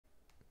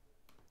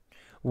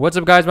What's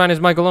up, guys? My name is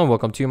Michael Lin.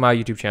 Welcome to my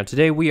YouTube channel.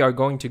 Today we are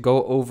going to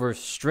go over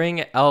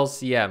string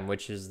LCM,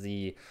 which is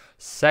the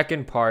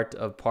second part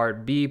of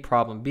part B,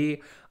 problem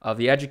B of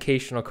the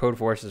Educational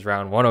Codeforces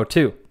round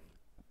 102.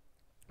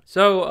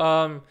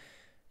 So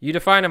you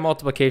define a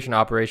multiplication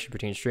operation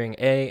between string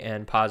A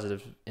and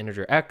positive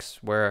integer x,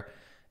 where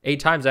a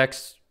times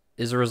x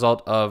is a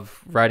result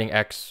of writing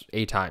x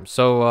a times.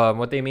 So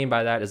what they mean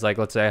by that is, like,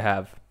 let's say I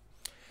have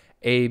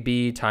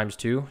AB times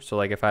 2. So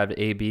like if I have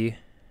AB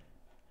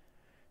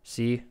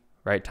C,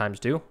 right, times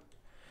 2.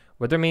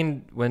 What they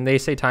mean when they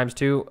say times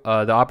 2,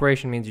 the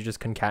operation means you just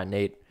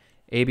concatenate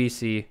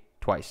ABC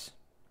twice,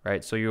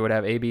 right? So you would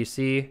have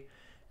ABC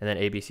and then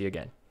ABC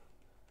again,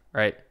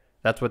 right?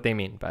 That's what they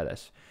mean by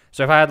this.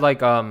 So if I had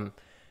like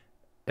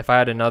if I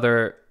had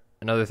another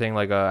thing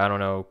like I don't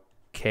know,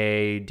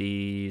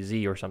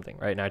 KDZ or something,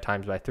 right? And I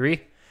times by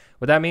 3.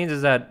 What that means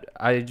is that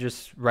I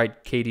just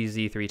write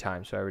KDZ 3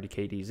 times. So I already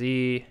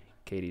KDZ,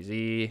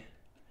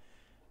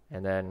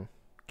 and then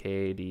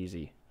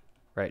KDZ.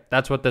 Right,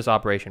 that's what this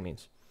operation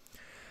means.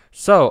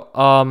 So,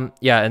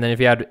 yeah, and then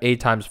if you add a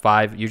times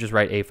 5, you just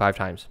write a 5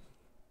 times.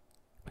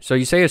 So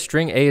you say a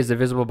string a is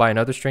divisible by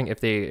another string if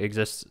they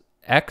exist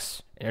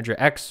x, integer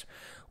x,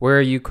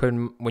 where you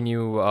could, when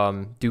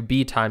you do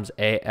b times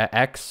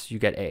x, you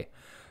get a.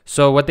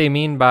 So what they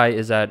mean by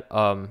is that,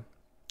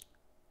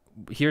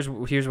 here's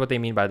what they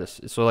mean by this.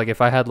 So like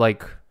if I had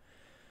like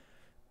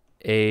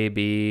a,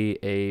 b,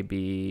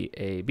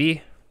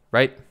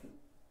 right,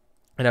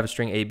 and have a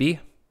string ab,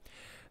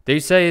 they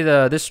say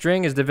this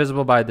string is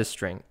divisible by this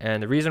string.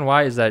 And the reason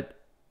why is that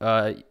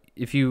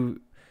if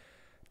you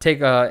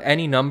take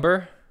any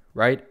number,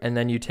 right, and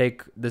then you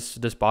take this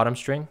bottom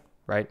string,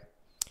 right,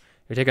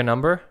 you take a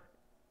number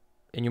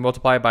and you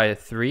multiply it by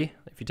 3.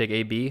 If you take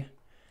AB and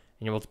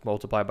you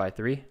multiply by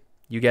 3,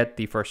 you get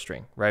the first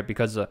string, right?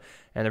 Because and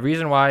the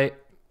reason why,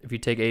 if you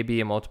take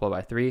AB and multiply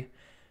by 3,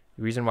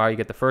 the reason why you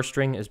get the first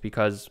string is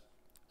because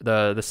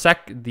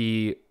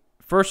the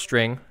first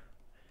string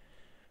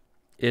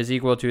is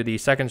equal to the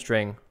second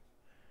string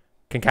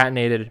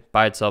concatenated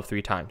by itself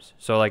 3 times.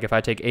 So like if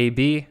I take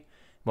AB,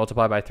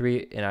 multiply by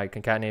 3, and I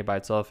concatenate it by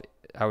itself,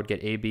 I would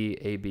get AB,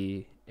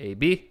 AB,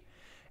 AB.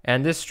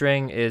 And this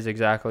string is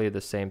exactly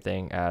the same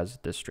thing as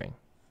this string,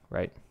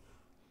 right?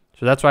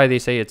 So that's why they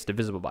say it's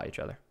divisible by each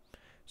other.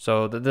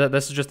 So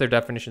this is just their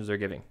definitions they're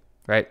giving,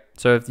 right?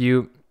 So if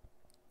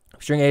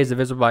string A is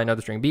divisible by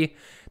another string B,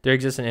 there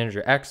exists an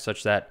integer x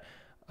such that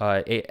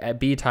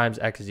b times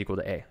x is equal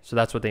to a. So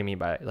that's what they mean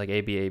by it. Like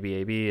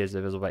AB is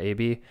divisible by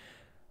AB,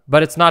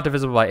 but it's not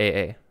divisible by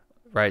AA,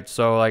 right?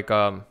 So like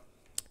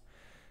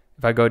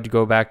if I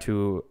go back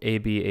to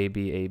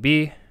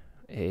AB,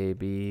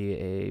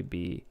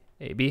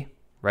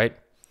 right?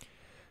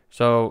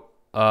 So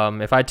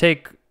if I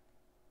take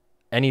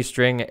any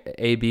string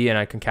AB and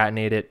I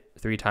concatenate it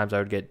 3 times, I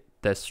would get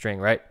this string,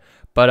 right?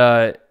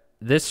 But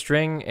this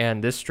string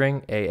and this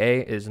string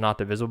AA is not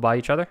divisible by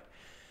each other.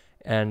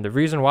 And the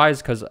reason why is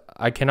because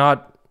I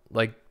cannot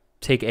like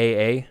take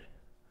AA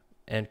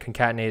and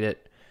concatenate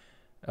it,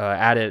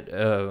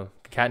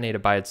 concatenate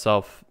it by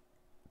itself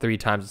 3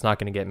 times. It's not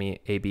going to get me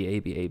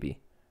AB,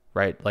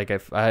 right? Like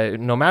if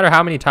no matter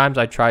how many times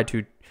I try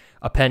to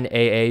append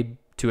AA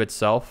to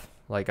itself,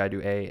 like I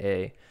do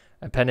AA,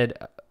 append it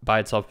by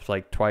itself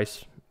like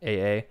twice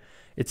AA,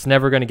 it's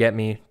never going to get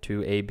me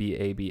to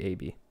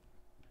AB.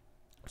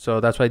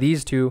 So that's why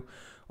these two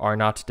are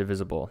not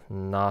divisible.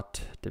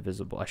 Not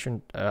divisible. I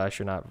should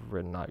not have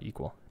written not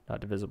equal.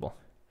 Not divisible.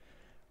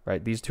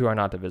 Right? These two are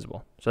not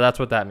divisible. So that's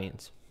what that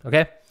means.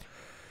 Okay?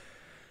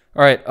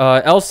 All right.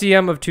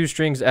 LCM of two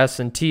strings S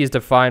and T is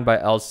defined by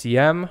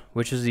LCM,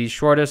 which is the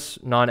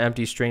shortest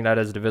non-empty string that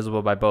is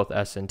divisible by both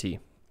S and T.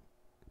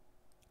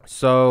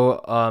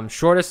 So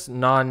shortest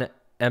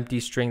non-empty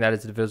string that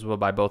is divisible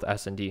by both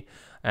S and T.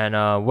 And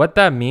what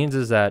that means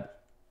is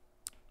that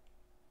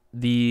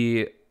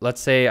let's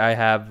say I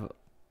have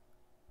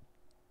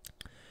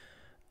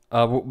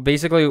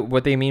basically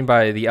what they mean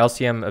by the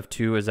LCM of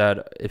 2 is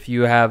that if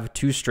you have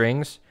 2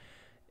 strings,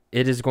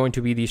 it is going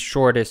to be the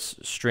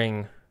shortest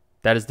string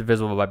that is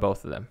divisible by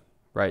both of them,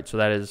 right? So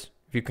that is,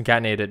 if you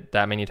concatenate it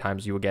that many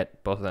times, you will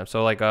get both of them.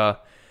 So like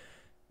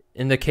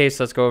in the case,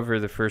 let's go over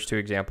the first 2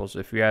 examples.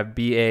 If we have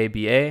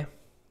BA,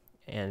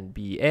 and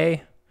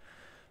BA,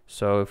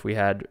 so if we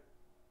had,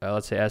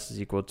 let's say S is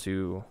equal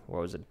to,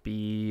 what was it,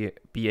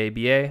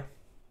 BA,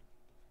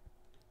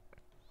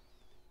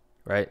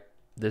 right?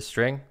 This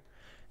string.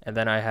 And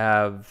then I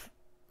have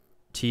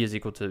T is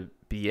equal to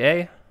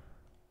BA.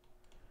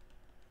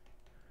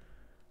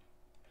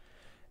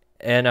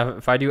 And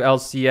if I do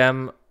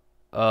LCM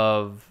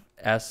of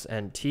S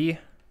and T,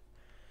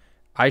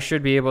 I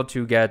should be able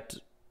to get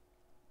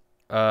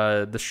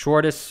the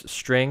shortest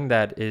string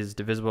that is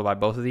divisible by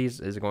both of these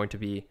is going to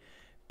be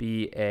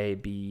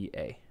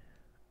BA.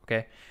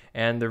 Okay?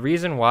 And the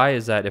reason why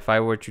is that if I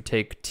were to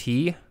take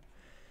T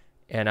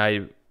and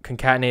I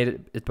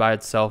concatenate it by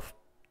itself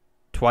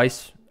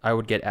twice, I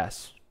would get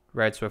S,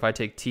 right? So if I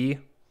take T,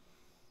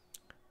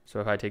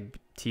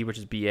 which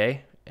is BA,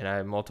 and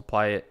I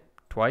multiply it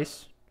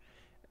twice,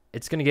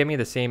 it's going to give me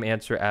the same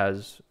answer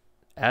as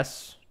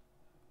S,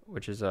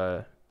 which is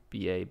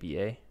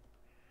BA,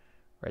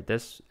 right?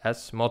 This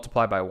S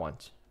multiplied by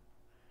 1s,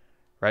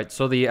 right?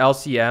 So the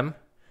LCM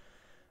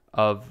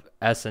of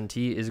S and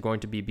T is going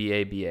to be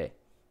BA,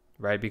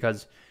 right?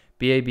 Because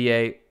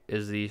BA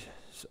is the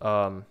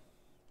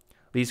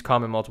least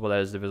common multiple that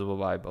is divisible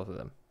by both of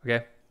them,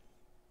 okay?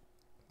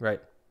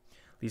 Right,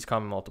 least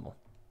common multiple.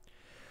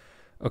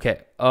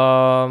 Okay,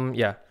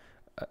 yeah.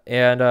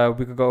 And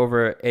we could go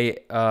over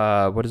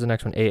what is the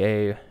next one?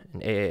 AA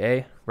and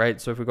AAA, right?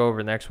 So if we go over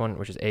the next one,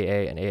 which is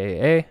AA and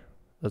AAA,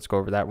 let's go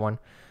over that one.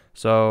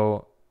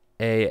 So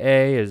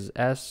AA is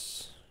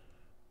S,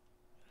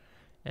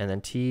 and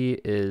then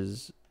T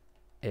is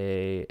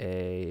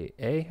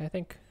AAA, I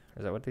think.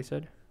 Is that what they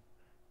said?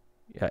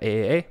 Yeah,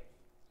 AAA.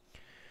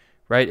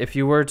 Right? If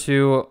you were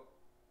to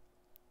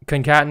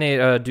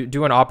concatenate,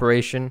 do an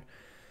operation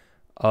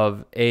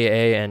of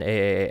AA and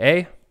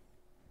AAA,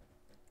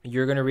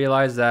 you're going to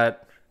realize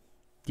that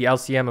the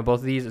LCM of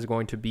both of these is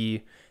going to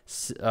be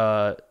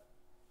A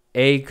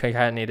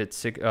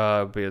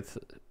concatenated with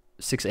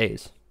 6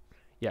 A's.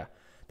 Yeah,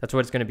 that's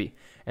what it's going to be.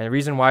 And the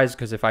reason why is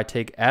because if I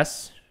take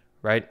S,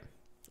 right,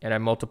 and I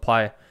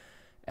multiply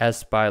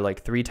S by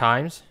like 3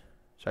 times,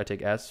 so I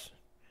take S,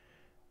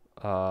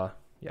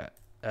 yeah,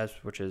 S,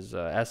 which is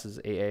S is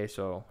AA,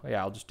 so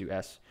yeah, I'll just do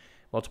S.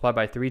 Multiply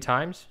by 3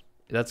 times,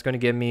 that's going to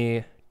give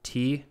me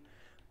T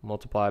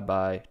multiplied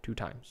by 2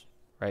 times,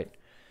 right?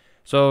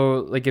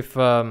 So like if,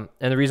 and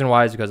the reason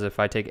why is because if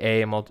I take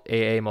AA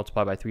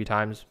multiplied by 3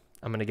 times,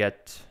 I'm going to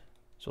get,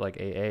 so like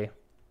AA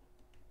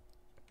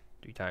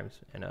 3 times,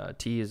 and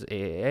T is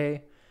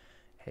AAA,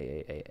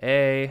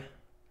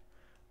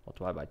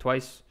 multiplied by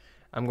twice.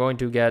 I'm going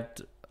to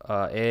get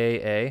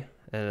AA,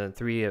 and then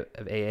 3 of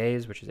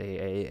AAs, which is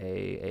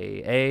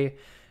AAA,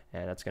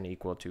 and that's going to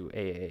equal to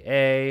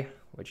AAA,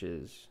 which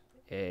is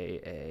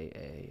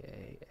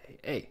AAA,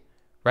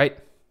 right?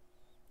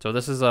 So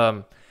this is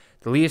the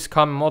least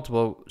common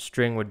multiple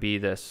string would be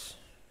this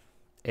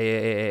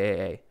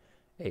AA,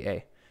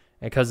 and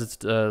because it's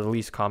the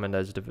least common,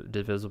 that is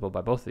divisible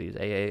by both of these,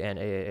 AA and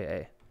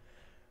AAA,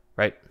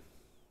 right?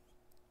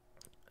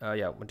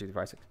 Yeah, 1, 2, 3,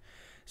 4, 5, 6.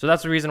 So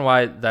that's the reason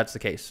why that's the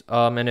case.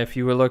 And if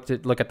you were look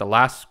at the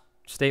last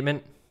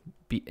statement,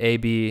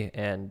 AB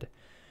and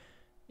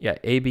yeah,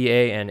 ABA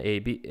and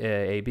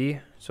AB.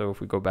 So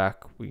if we go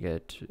back, we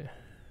get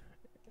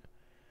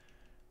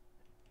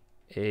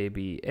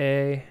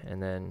ABA,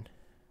 and then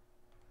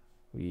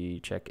we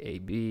check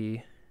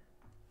AB.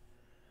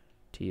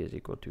 T is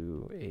equal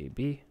to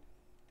AB.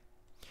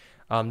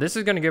 This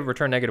is going to give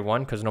return -1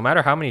 because no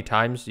matter how many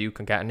times you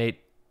concatenate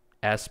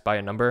S by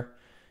a number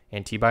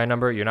and T by a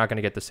number, you're not going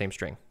to get the same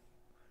string,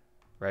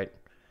 right?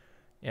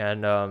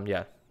 And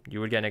yeah, you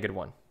would get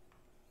 -1.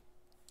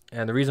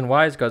 And the reason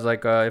why is because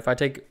like if I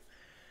take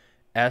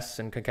S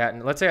and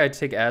concatenate, let's say I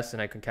take S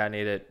and I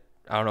concatenate it,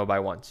 I don't know, by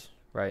once,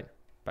 right?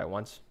 By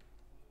once.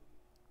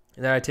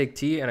 And then I take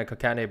T and I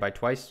concatenate it by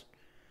twice.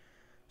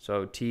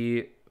 So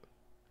T,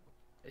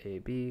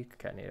 AB,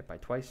 concatenated by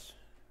twice.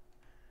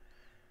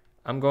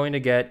 I'm going to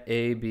get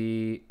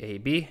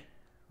AB,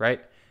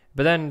 right?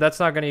 But then that's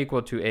not going to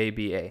equal to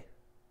ABA,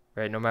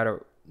 right? No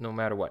matter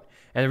what.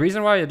 And the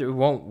reason why it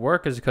won't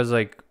work is because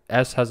like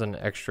S has an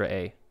extra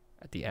A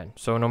at the end.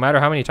 So no matter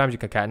how many times you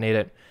concatenate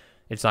it,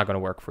 it's not going to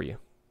work for you.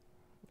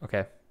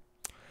 Okay.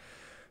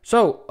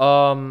 So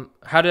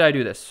how did I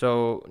do this?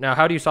 So now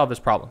how do you solve this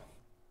problem?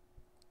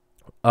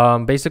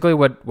 Basically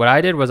what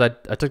I did was I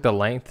took the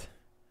length,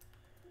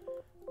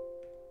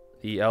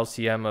 the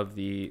LCM of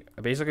the,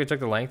 I basically took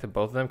the length of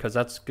both of them because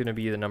that's going to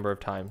be the number of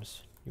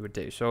times you would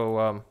do.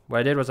 So what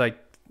I did was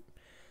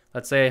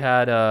let's say I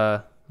had,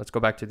 let's go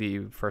back to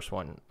the first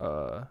one.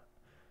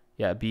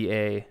 Yeah,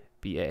 BA,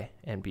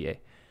 and BA.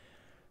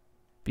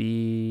 BA,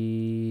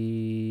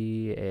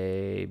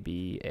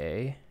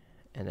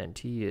 and then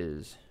T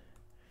is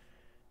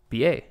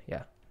BA,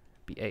 yeah,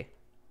 BA.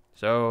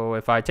 So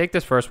if I take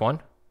this first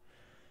one,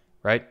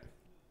 right,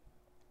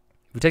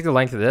 if we take the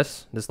length of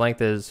this length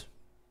is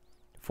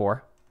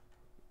 4,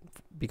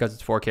 because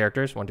it's 4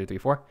 characters, 1, 2, 3,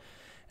 4.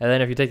 And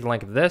then if you take the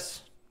length of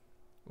this,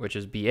 which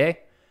is BA,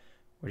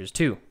 which is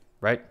 2,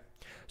 right?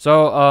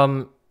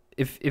 So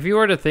if you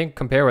were to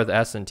compare with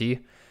S and T,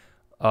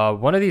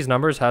 one of these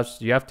numbers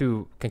you have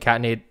to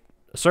concatenate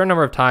a certain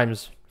number of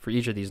times for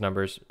each of these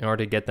numbers in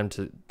order to get them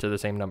to the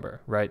same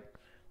number, right?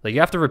 Like you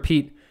have to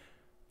repeat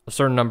a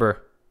certain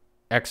number,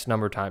 X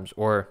number of times,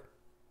 or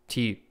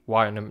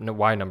Y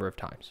number of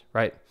times,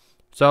 right?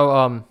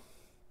 So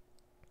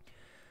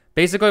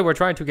basically we're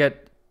trying to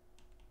get,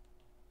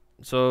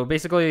 so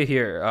basically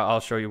here, I'll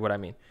show you what I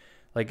mean.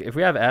 Like if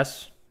we have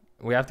S,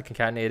 we have to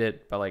concatenate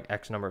it by like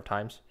X number of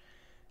times.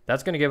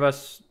 That's going to give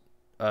us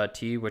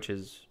T, which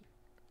is,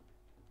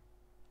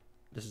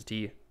 this is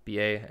T,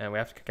 BA, and we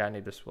have to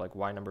concatenate this like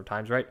Y number of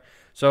times, right?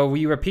 So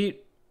we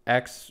repeat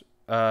X,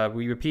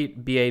 we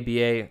repeat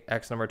BA,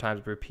 X number of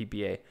times, repeat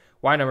BA.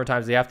 Y number of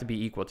times, they have to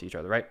be equal to each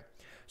other, right?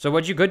 So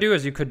what you could do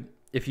is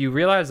if you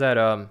realize that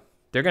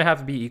they're going to have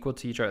to be equal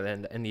to each other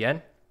in the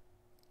end,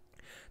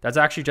 That's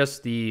actually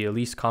just the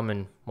least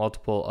common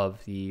multiple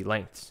of the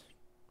lengths,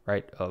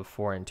 right, of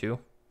 4 and 2,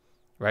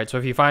 right? So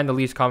if you find the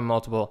least common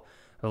multiple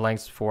of the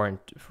lengths 4 and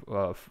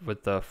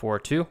with the 4,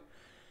 2,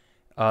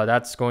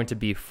 that's going to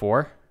be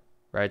 4,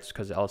 right? It's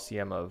because the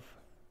LCM of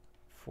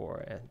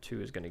 4 and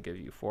 2 is going to give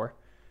you 4,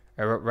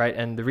 right?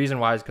 And the reason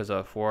why is because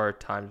 4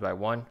 times by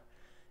 1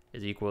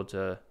 is equal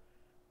to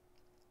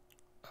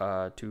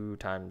 2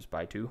 times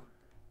by 2,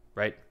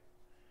 right?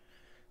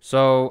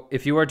 So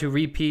if you were to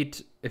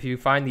repeat, if you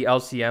find the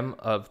LCM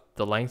of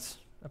the lengths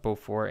of both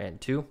 4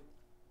 and 2,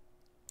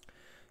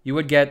 you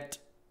would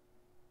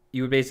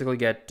basically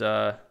get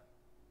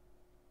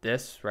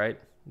this, right?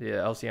 The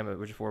LCM of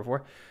which is 4,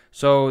 4.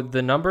 So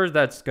the number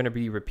that's going to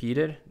be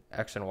repeated,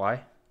 x and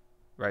y,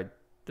 right?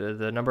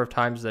 The number of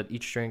times that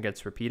each string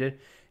gets repeated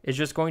is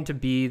just going to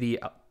be the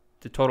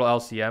total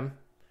LCM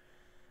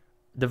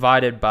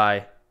divided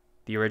by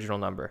the original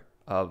number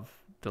of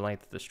the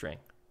length of the string,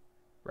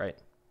 right?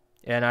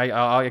 And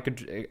I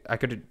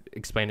could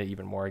explain it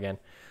even more again.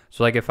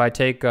 So like if I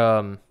take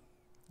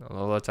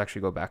let's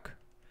actually go back.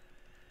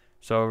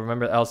 So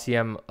remember the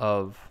LCM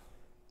of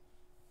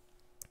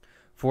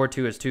 4,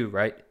 2 is 2,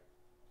 right?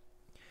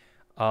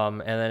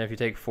 And then if you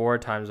take 4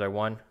 times by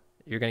 1,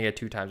 you're going to get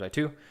 2 times by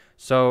 2.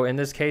 So in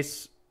this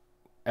case,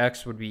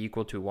 x would be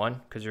equal to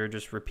 1 because you're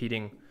just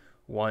repeating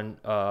one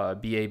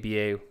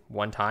BA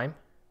one time.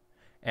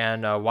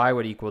 And y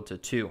would equal to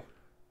 2,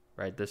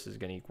 right? This is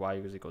going to y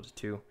is equal to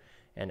 2.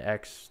 And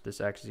this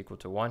x is equal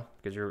to 1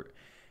 because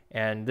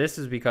and this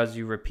is because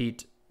you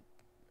repeat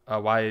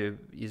y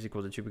is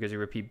equal to 2 because you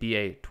repeat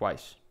BA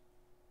twice,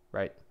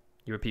 right?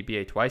 You repeat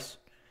BA twice.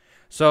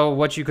 So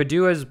what you could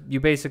do is you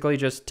basically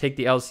just take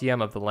the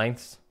LCM of the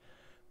lengths,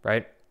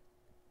 right?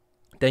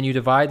 Then you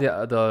divide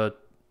the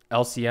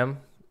LCM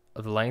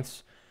of the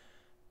lengths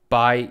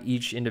by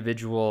each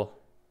individual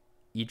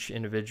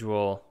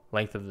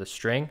length of the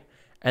string,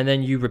 and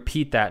then you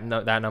repeat that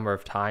number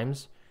of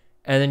times,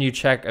 and then you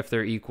check if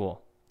they're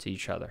equal to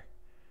each other,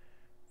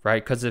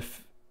 right? Because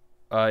if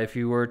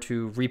you were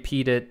to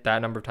repeat it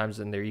that number of times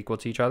and they're equal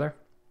to each other,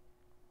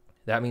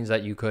 that means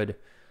that you could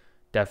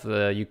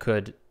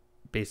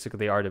basically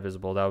they are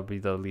divisible. That would be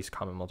the least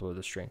common multiple of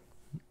the string.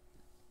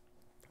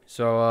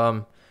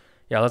 So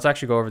yeah, let's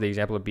actually go over the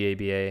example of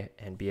BA,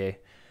 and BA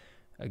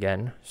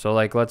again. So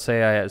like let's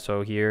say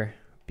here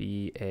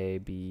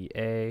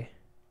BA,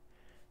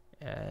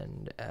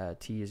 and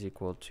T is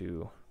equal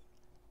to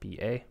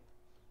BA,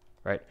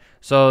 right?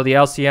 So the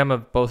LCM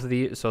of both of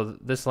these, so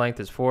this length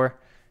is 4,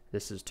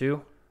 this is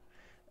 2.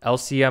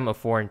 LCM of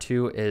 4 and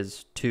 2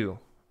 is 2.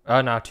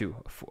 Not 2,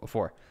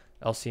 4.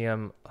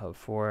 LCM of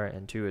 4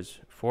 and 2 is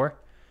 4,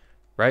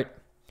 right?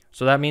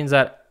 So that means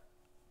that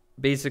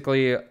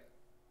basically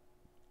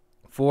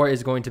 4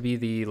 is going to be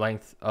the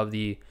length of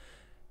the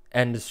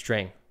end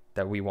string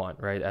that we want,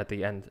 right? At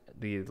the end,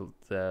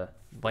 the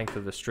length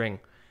of the string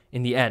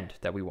in the end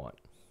that we want,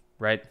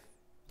 right?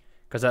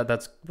 Because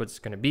that's what's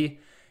going to be.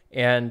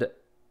 And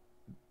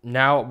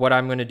now what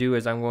I'm going to do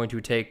is I'm going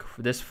to take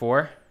this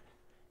 4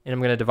 and I'm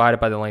going to divide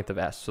it by the length of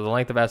s. So the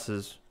length of s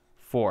is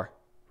 4,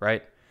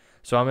 right?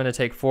 So I'm going to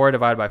take 4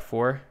 divided by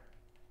 4.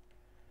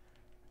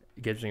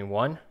 It gives me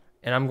 1.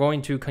 And I'm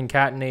going to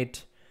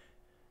concatenate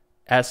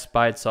s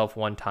by itself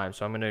one time.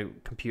 So I'm going to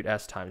compute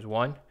s times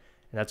 1. And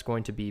that's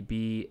going to be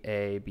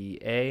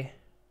BA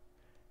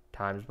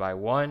times by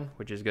 1,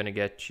 which is going to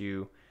get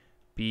you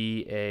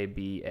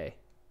BA,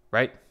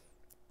 right?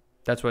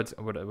 That's what's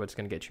going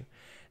to get you.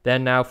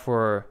 Then now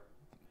for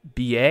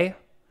BA,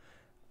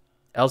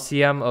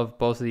 LCM of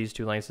both of these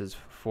two lengths is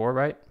 4,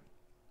 right?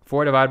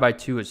 4 divided by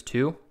 2 is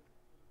 2.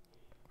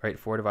 Right,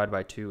 4 divided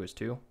by 2 is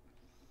 2,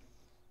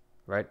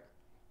 right?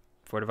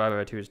 4 divided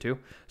by 2 is 2.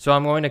 So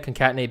I'm going to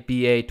concatenate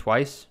BA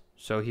twice.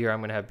 So here I'm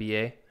going to have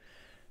BA.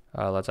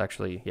 Let's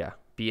actually,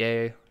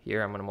 BA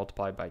here I'm going to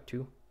multiply by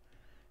 2.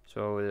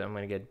 So I'm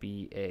going to get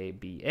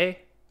BA,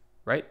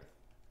 right?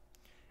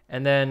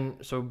 And then,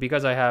 so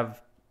because I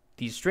have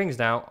these strings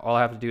now, all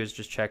I have to do is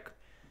just check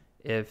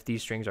if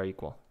these strings are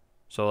equal.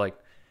 So like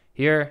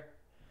here,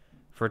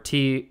 for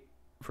T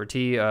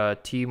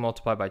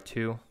multiplied by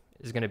 2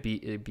 is going to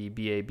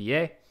be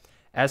BA.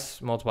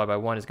 S multiplied by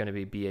 1 is going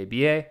to be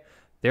BA.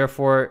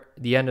 Therefore,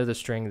 the end of the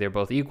string, they're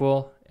both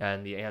equal,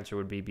 and the answer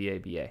would be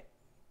BA.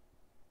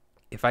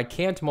 If I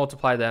can't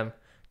multiply them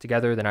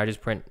together, then I just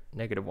print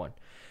 -1.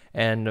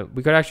 And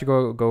we could actually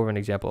go over an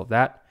example of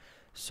that.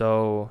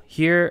 So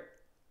here,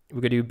 we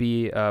could do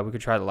we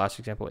could try the last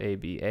example,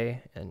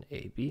 ABA and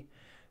AB.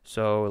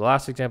 So the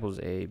last example is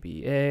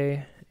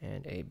ABA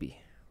and AB,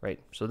 right?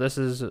 So this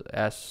is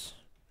S,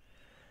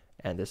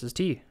 and this is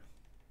T.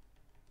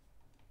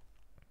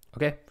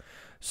 Okay,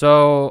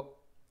 so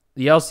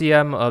the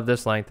LCM of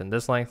this length and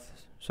this length,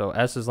 so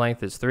S's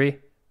length is 3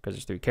 because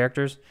there's 3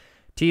 characters.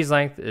 T's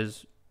length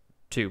is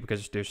 2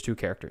 because there's 2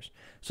 characters.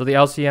 So the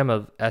LCM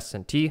of S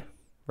and T,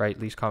 right,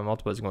 least common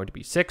multiple is going to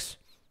be 6,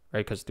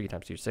 right, because 3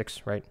 times 2 is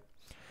 6, right?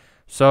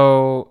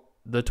 So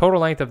the total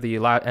length of the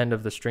end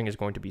of the string is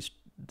going to be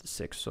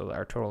 6. So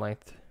our total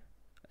length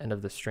end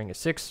of the string is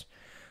 6.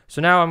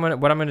 So now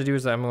what I'm going to do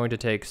is I'm going to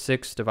take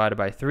 6 divided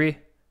by 3,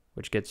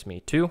 which gets me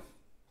 2.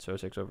 So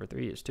 6 over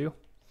 3 is 2.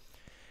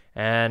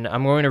 And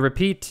I'm going to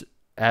repeat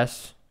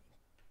s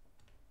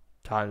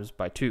times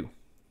by 2.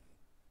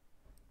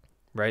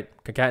 Right?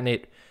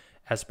 Concatenate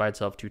s by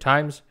itself 2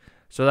 times.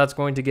 So that's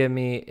going to give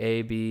me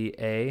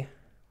ABA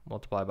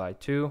multiplied by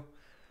 2,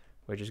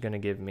 which is going to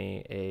give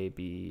me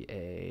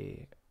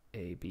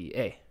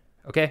ABA.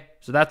 Okay?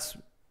 So that's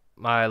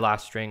my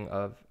last string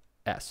of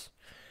s.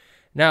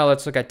 Now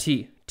let's look at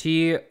t.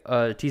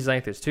 T's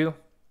length is 2.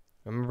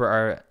 Remember,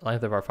 our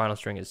length of our final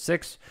string is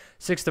 6.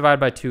 6 divided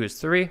by 2 is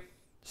 3.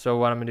 So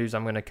what I'm going to do is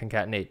I'm going to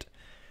concatenate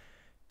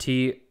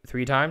t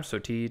 3 times. So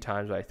t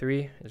times by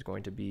 3 is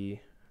going to be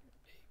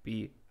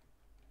b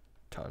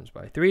times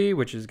by 3,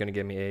 which is going to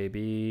give me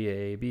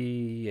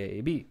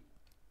AB.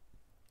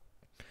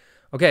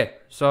 Okay,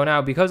 so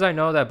now because I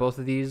know that both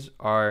of these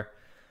are,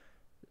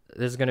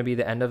 this is going to be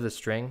the end of the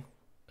string,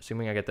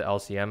 assuming I get the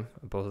LCM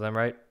of both of them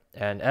right,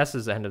 and s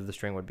is the end of the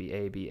string would be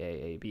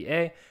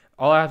ABA.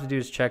 All I have to do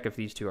is check if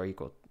these two are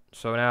equal.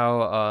 So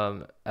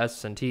now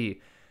s and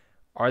t,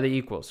 are they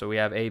equal? So we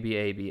have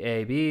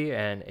AB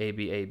and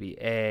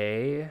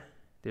ABA.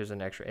 There's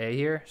an extra a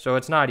here, so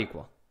it's not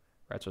equal,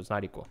 right? So it's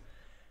not equal.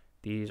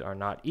 These are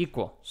not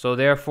equal, so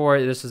therefore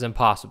this is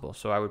impossible.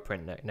 So I would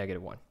print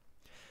 -1,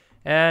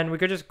 and we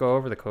could just go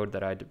over the code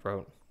that I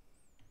wrote.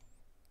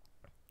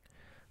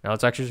 Now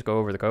let's actually just go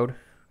over the code.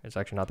 It's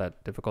actually not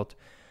that difficult.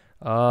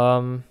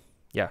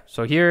 Yeah,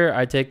 so here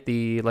I take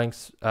the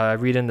lengths,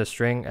 read in the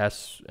string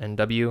s and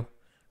w.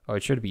 Oh,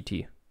 it should be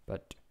t,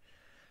 but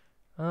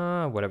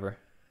whatever.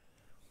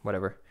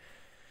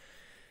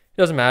 It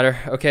doesn't matter.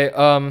 Okay,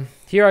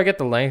 here I get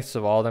the lengths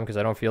of all of them because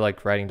I don't feel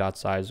like writing dot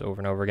size over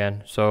and over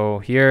again. So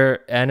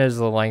here n is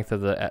the length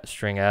of the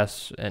string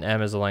s and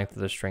m is the length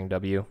of the string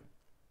w.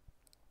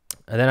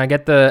 And then I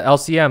get the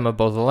LCM of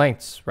both the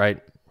lengths,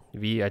 right? I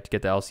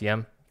get the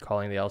LCM,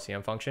 calling the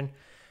LCM function.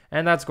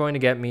 And that's going to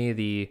get me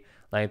the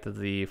length of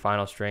the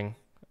final string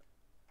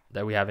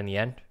that we have in the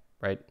end,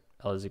 right?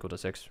 L is equal to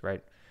 6,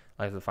 right?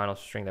 Length of the final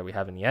string that we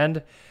have in the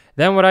end.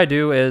 Then what I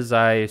do is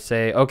I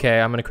say, okay,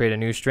 I'm going to create a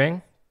new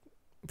string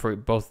for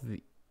both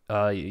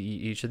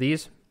each of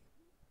these.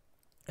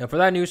 And for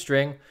that new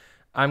string,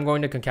 I'm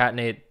going to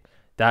concatenate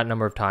that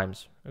number of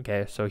times.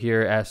 Okay, so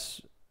here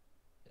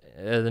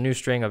the new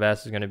string of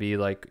s is going to be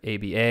like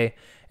ABA,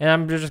 and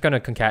I'm just going to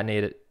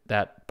concatenate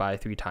that by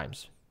 3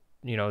 times.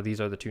 You know, these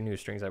are the two new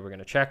strings that we're going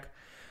to check.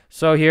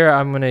 So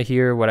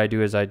here what I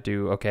do is I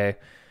do, okay,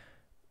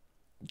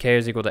 k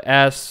is equal to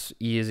s,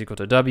 e is equal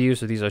to w,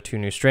 so these are two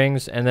new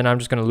strings, and then I'm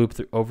just going to loop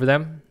over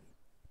them.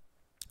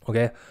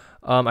 Okay,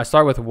 I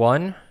start with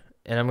 1,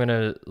 and I'm going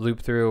to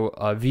loop through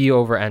v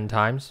over n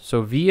times.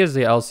 So v is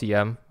the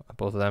LCM of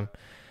both of them.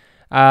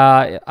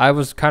 I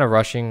was kind of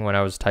rushing when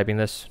I was typing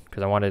this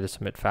because I wanted to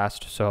submit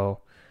fast. So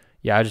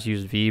yeah, I just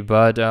used v,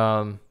 but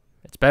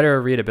it's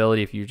better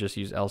readability if you just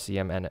use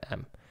LCM and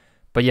m.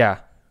 But yeah,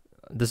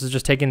 this is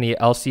just taking the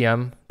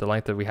LCM, the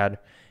length that we had,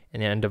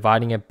 and then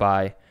dividing it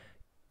by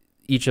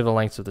each of the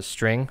lengths of the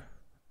string,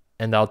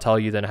 and that'll tell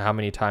you then how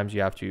many times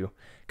you have to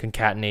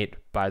concatenate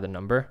by the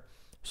number.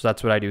 So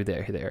that's what I do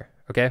there,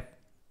 okay?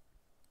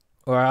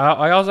 Or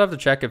I also have to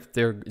check if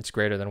it's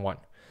greater than 1,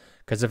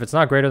 because if it's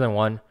not greater than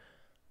 1,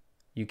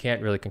 you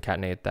can't really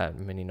concatenate that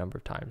many number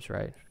of times,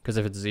 right? Because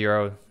if it's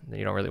 0, then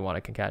you don't really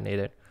want to concatenate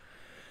it.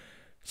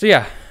 So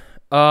yeah,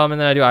 and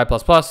then I do I++,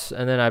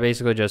 and then I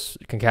basically just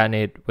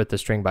concatenate with the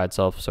string by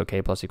itself, so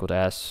k plus equal to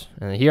s.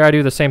 And here I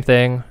do the same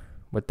thing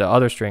with the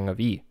other string of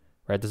e,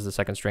 right? This is the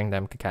second string,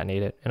 then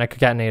concatenate it, and I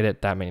concatenate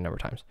it that many number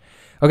of times.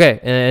 Okay,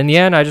 and in the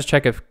end, I just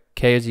check if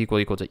k is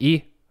equal to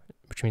e,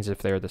 which means if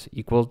they're this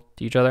equal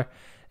to each other.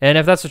 And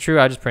if that's true,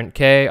 I just print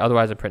k,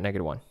 otherwise I print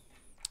 -1.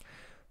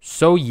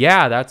 So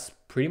yeah, that's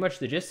pretty much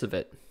the gist of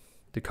it.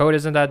 The code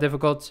isn't that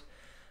difficult.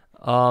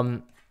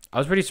 I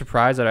was pretty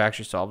surprised that I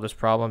actually solved this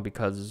problem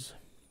because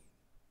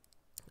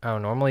I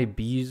don't know, normally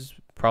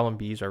problem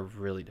Bs are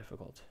really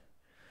difficult.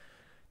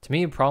 To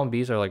me, problem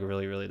Bs are like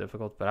really, really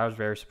difficult, but I was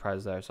very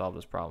surprised that I solved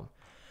this problem.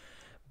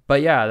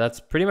 But yeah, that's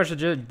pretty much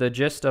the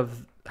gist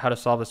of how to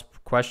solve this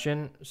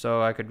question.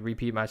 So I could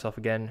repeat myself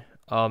again.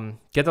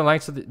 Get the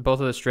lengths of both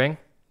of the string,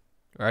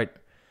 right,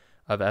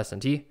 of s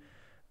and t,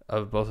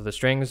 of both of the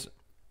strings.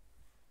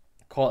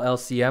 Call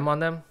LCM on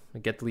them,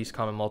 get the least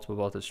common multiple of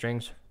both the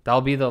strings.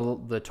 That'll be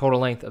the total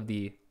length of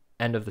the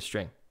end of the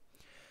string.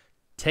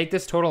 Take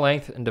this total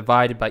length and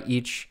divide it by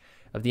each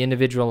of the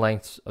individual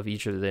lengths of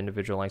each of the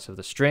individual lengths of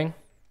the string.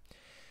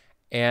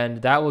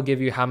 And that will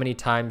give you how many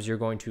times you're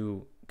going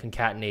to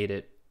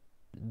concatenate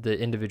the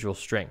individual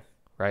string,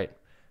 right?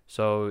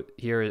 So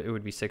here it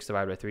would be 6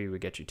 divided by 3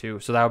 would get you 2.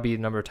 So that would be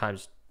the number of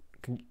times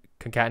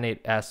concatenate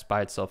s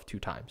by itself 2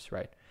 times,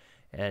 right?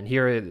 And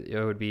here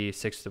it would be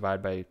 6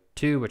 divided by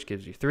 2, which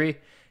gives you 3,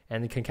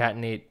 and then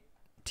concatenate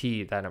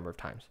t that number of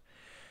times,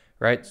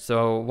 right?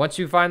 So once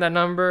you find that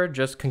number,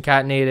 just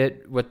concatenate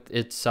it with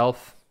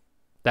itself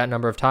that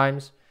number of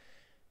times,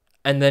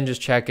 and then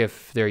just check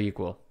if they're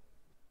equal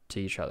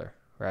to each other,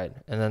 right?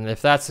 And then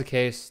if that's the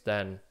case,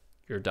 then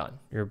you're done.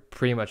 You're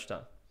pretty much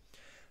done.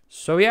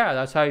 So yeah,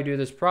 that's how you do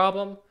this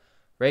problem.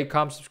 Rate,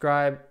 comment,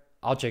 subscribe.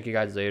 I'll check you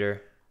guys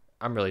later.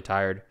 I'm really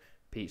tired.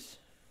 Peace.